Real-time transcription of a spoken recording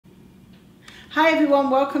Hi everyone,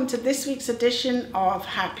 welcome to this week's edition of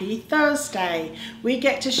Happy Thursday. We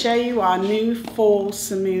get to show you our new fall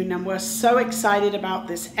Samoon and we're so excited about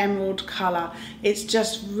this emerald colour. It's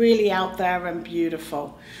just really out there and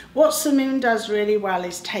beautiful. What Samoon does really well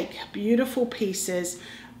is take beautiful pieces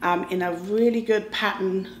in a really good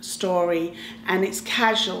pattern story, and it's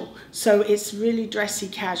casual, so it's really dressy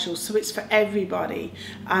casual, so it's for everybody.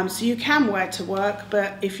 So you can wear to work,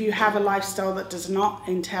 but if you have a lifestyle that does not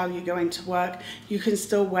entail you going to work, you can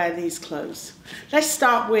still wear these clothes. Let's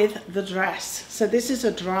start with the dress. So this is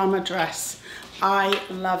a drama dress. I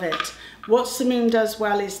love it. What Samoon does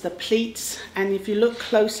well is the pleats, and if you look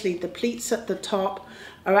closely, the pleats at the top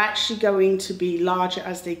are actually going to be larger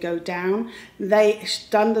as they go down. They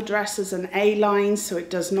done the dress as an A-line, so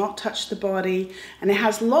it does not touch the body, and it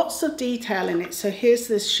has lots of detail in it. So here's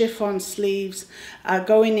this chiffon sleeves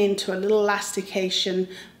going into a little elastication,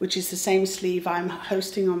 which is the same sleeve I'm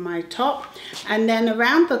hosting on my top. And then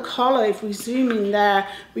around the collar, if we zoom in there,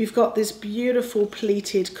 we've got this beautiful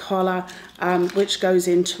pleated collar, which goes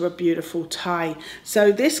into a beautiful tie.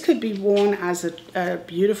 So this could be worn as a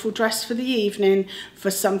beautiful dress for the evening,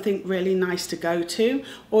 for something really nice to go to,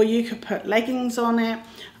 or you could put leggings on it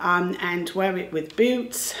and wear it with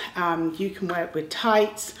boots. You can wear it with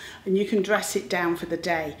tights, and you can dress it down for the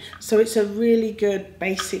day. So it's a really good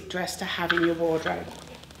basic dress to have in your wardrobe.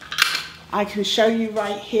 I can show you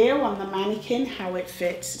right here on the mannequin how it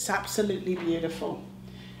fits. It's absolutely beautiful.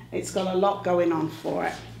 It's got a lot going on for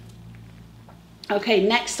it. Okay,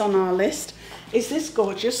 next on our list is this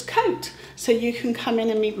gorgeous coat. So you can come in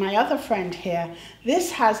and meet my other friend here.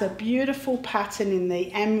 This has a beautiful pattern in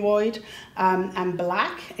the emerald and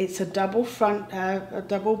black. It's a double front, a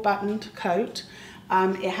double buttoned coat.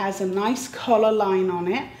 It has a nice collar line on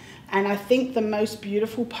it. And I think the most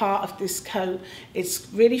beautiful part of this coat, it's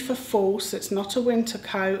really for fall, so it's not a winter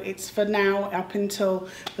coat. It's for now up until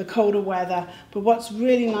the colder weather. But what's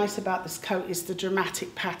really nice about this coat is the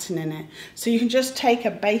dramatic pattern in it. So you can just take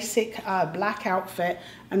a basic black outfit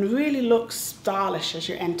and really look stylish as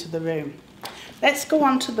you enter the room. Let's go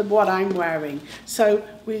on to what I'm wearing. So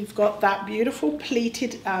we've got that beautiful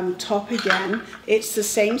pleated top again. It's the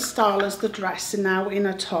same style as the dress, and now in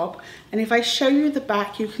a top. And if I show you the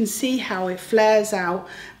back, you can see how it flares out.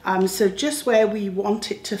 So just where we want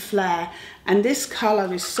it to flare. And this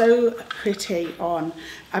color is so pretty on.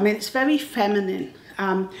 I mean, it's very feminine.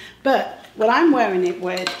 But what I'm wearing it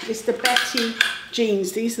with is the Betty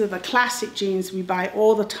jeans. These are the classic jeans we buy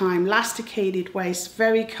all the time. Elasticated waist,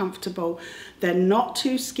 very comfortable. They're not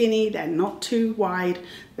too skinny, they're not too wide.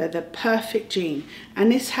 They're the perfect jean.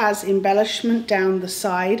 And this has embellishment down the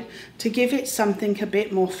side to give it something a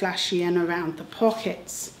bit more flashy and around the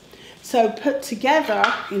pockets. So put together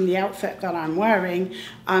in the outfit that I'm wearing,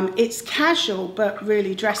 it's casual but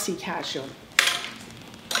really dressy casual.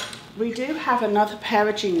 We do have another pair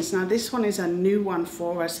of jeans. Now this one is a new one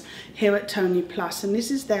for us here at Toni Plus, and this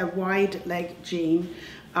is their wide leg jean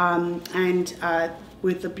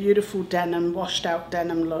with the beautiful denim, washed out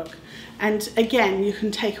denim look. And again, you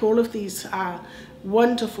can take all of these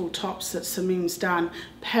wonderful tops that Samoon's done,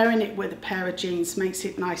 pairing it with a pair of jeans makes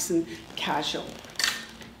it nice and casual.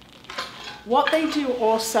 What they do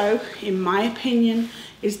also, in my opinion,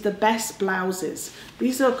 is the best blouses.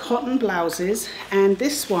 These are cotton blouses, and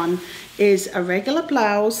this one is a regular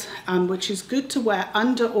blouse, which is good to wear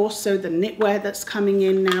under also the knitwear that's coming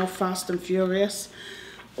in now, fast and furious.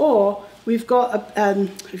 Or we've got,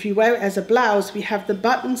 if you wear it as a blouse, we have the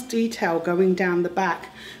buttons detail going down the back,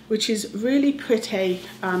 which is really pretty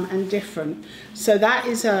and different. So that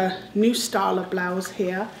is a new style of blouse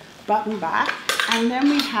here, button back. And then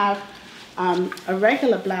we have a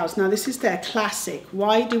regular blouse. Now this is their classic.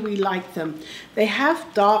 Why do we like them? They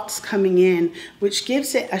have darts coming in, which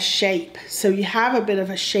gives it a shape. So you have a bit of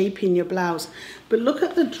a shape in your blouse. But look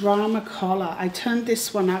at the drama collar. I turned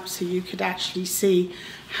this one up so you could actually see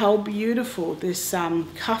how beautiful this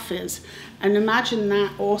cuff is. And imagine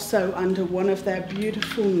that also under one of their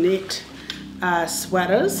beautiful knit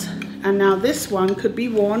sweaters. And now this one could be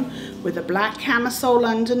worn with a black camisole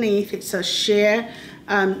underneath. It's a sheer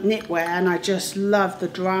knitwear, and I just love the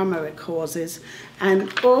drama it causes.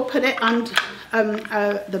 And or put it under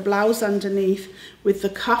the blouse underneath with the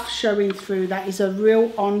cuff showing through. That is a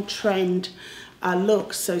real on-trend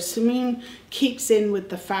look. So Samoon keeps in with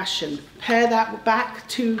the fashion. Pair that back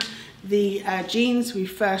to the jeans we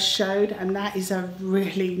first showed, and that is a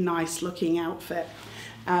really nice looking outfit.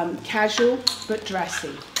 Casual but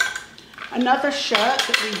dressy. Another shirt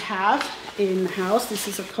that we have in the house, this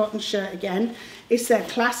is a cotton shirt again. It's their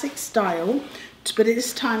classic style, but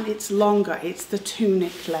this time it's longer. It's the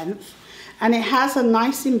tunic length. And it has a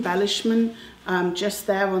nice embellishment just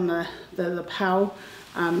there on the lapel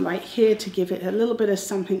right here to give it a little bit of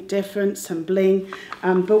something different, some bling.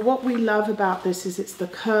 But what we love about this is it's the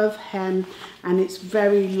curved hem and it's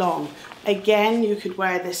very long. Again, you could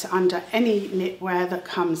wear this under any knitwear that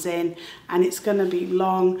comes in, and it's going to be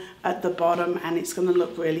long at the bottom and it's going to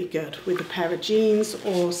look really good with a pair of jeans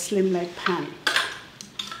or slim leg pant.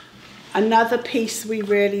 Another piece we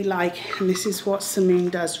really like, and this is what Samoon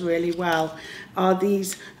does really well, are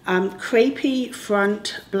these crepey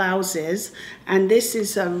front blouses. And this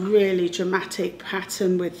is a really dramatic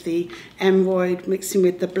pattern with the emerald mixing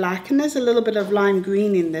with the black. And there's a little bit of lime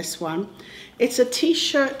green in this one. It's a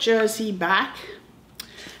t-shirt jersey back.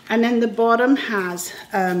 And then the bottom has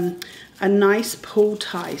a nice pull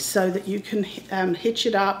tie so that you can hitch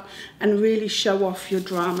it up and really show off your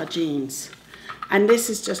drama jeans. And this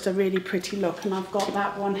is just a really pretty look, and I've got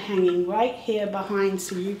that one hanging right here behind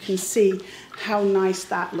so you can see how nice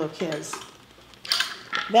that look is.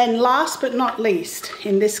 Then last but not least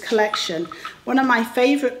in this collection, one of my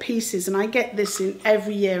favorite pieces, and I get this in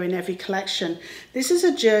every year in every collection, this is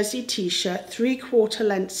a jersey t-shirt, 3/4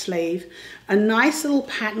 length sleeve, a nice little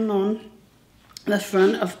pattern on the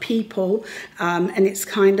front of people, and it's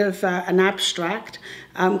kind of an abstract.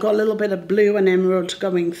 Got a little bit of blue and emerald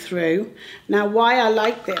going through. Now why I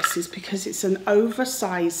like this is because it's an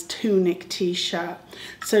oversized tunic t-shirt,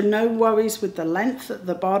 so no worries with the length at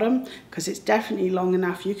the bottom because it's definitely long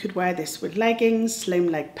enough. You could wear this with leggings, slim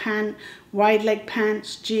leg pant, wide leg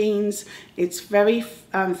pants, jeans. It's very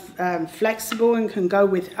flexible and can go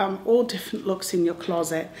with all different looks in your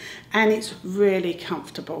closet, and it's really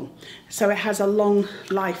comfortable, so it has a long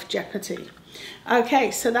life jeopardy.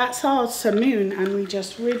 Okay, so that's our Samoon, and we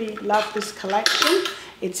just really love this collection.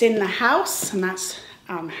 It's in the house, and that's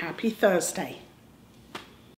Happy Thursday.